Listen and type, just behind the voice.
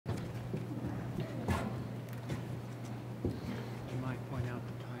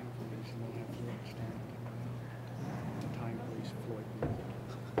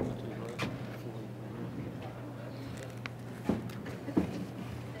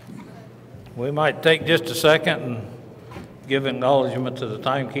We might take just a second and give acknowledgement to the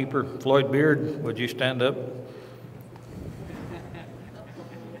timekeeper. Floyd Beard, would you stand up?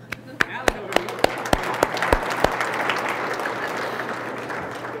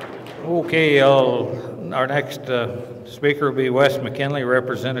 Okay, our next speaker will be Wes McKinley,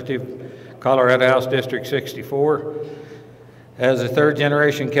 Representative, Colorado House District 64. As a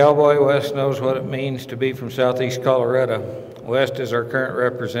third-generation cowboy, Wes knows what it means to be from southeast Colorado. Wes is our current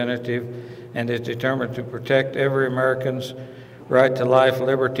representative and is determined to protect every American's right to life,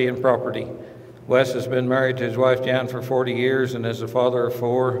 liberty, and property. Wes has been married to his wife Jan for 40 years and is a father of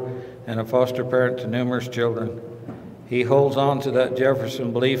 4 and a foster parent to numerous children. He holds on to that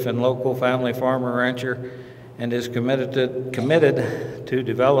Jefferson belief in local family farmer rancher and is committed to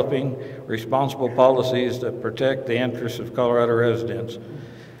developing responsible policies that protect the interests of Colorado residents.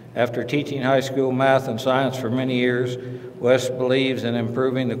 After teaching high school math and science for many years, Wes believes in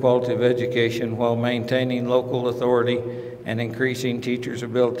improving the quality of education while maintaining local authority and increasing teachers'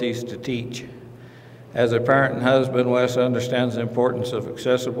 abilities to teach. As a parent and husband, Wes understands the importance of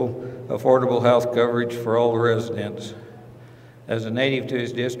accessible, affordable health coverage for all the residents. As a native to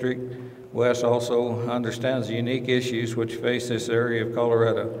his district, Wes also understands the unique issues which face this area of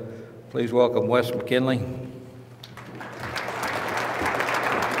Colorado. Please welcome Wes McKinley.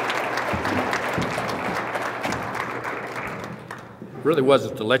 It really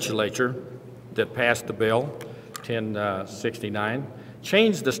wasn't the legislature that passed the bill, 1069,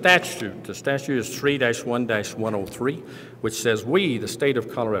 changed the statute. The statute is 3-1-103, which says, "We, the state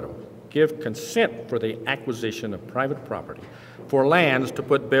of Colorado, give consent for the acquisition of private property for lands to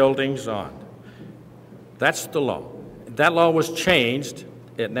put buildings on." That's the law. That law was changed.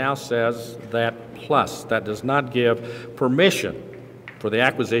 It now says that plus. That does not give permission for the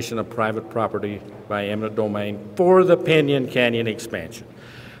acquisition of private property by eminent domain for the Pinon Canyon expansion.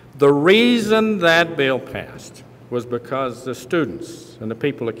 The reason that bill passed was because the students and the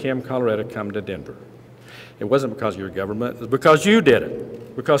people of Kim, Colorado, come to Denver. It wasn't because of your government. It was because you did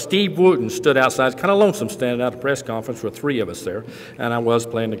it. Because Steve Wooten stood outside. It's kind of lonesome standing at a press conference with 3 of us there, and I was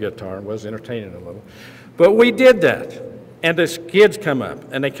playing the guitar and was entertaining a little. But we did that. And the kids come up,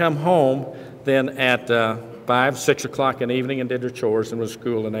 and they come home then at 5, 6 o'clock in the evening and did their chores and was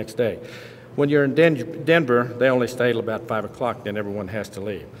school the next day. When you're in Denver, they only stay till about 5 o'clock, then everyone has to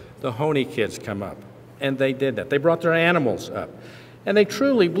leave. The Honey kids come up, and they did that. They brought their animals up, and they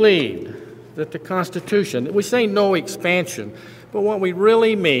truly believed that the Constitution, we say no expansion, but what we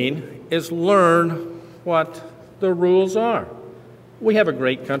really mean is learn what the rules are. We have a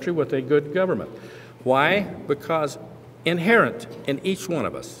great country with a good government. Why? Because inherent in each one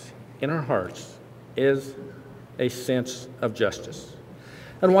of us, in our hearts, is a sense of justice.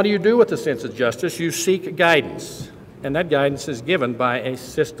 And what do you do with the sense of justice? You seek guidance, and that guidance is given by a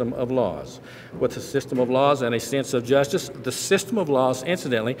system of laws. With a system of laws and a sense of justice, the system of laws,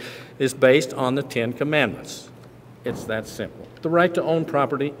 incidentally, is based on the 10 Commandments. It's that simple. The right to own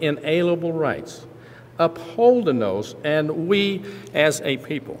property, inalienable rights, upholding those, and we as a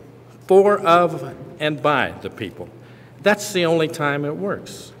people, for, of, and by the people. That's the only time it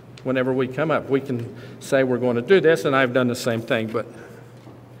works. Whenever we come up, we can say we're going to do this, and I've done the same thing, but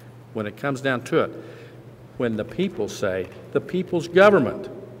when it comes down to it, when the people say the people's government,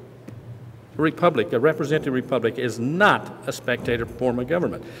 a republic, a representative republic, is not a spectator form of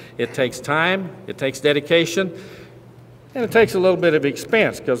government. It takes time, it takes dedication, and it takes a little bit of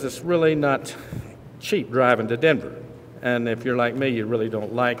expense because it's really not cheap driving to Denver. And if you're like me, you really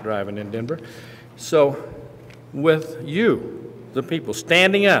don't like driving in Denver. So with you, the people,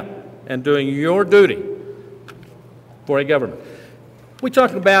 standing up and doing your duty for a government. We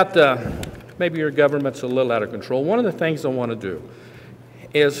talked about maybe your government's a little out of control. One of the things I want to do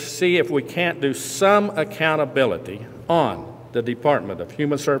is see if we can't do some accountability on the Department of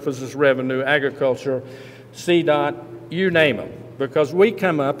Human Services, Revenue, Agriculture, CDOT, you name them. Because we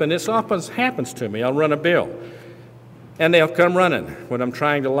come up, and this often happens to me, I'll run a bill, and they'll come running when I'm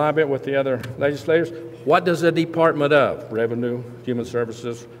trying to lobby it with the other legislators. What does the Department of Revenue, Human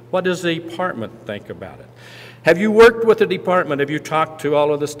Services, what does the department think about it? Have you worked with the department? Have you talked to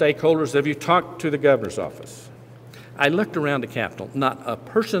all of the stakeholders? Have you talked to the governor's office? I looked around the Capitol. Not a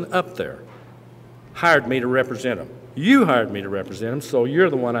person up there hired me to represent them. You hired me to represent them, so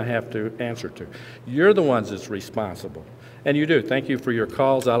you're the one I have to answer to. You're the ones that's responsible. And you do. Thank you for your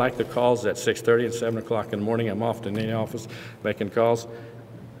calls. I like the calls at 6:30 and 7 o'clock in the morning. I'm often in the office making calls.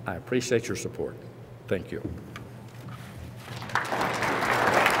 I appreciate your support. Thank you.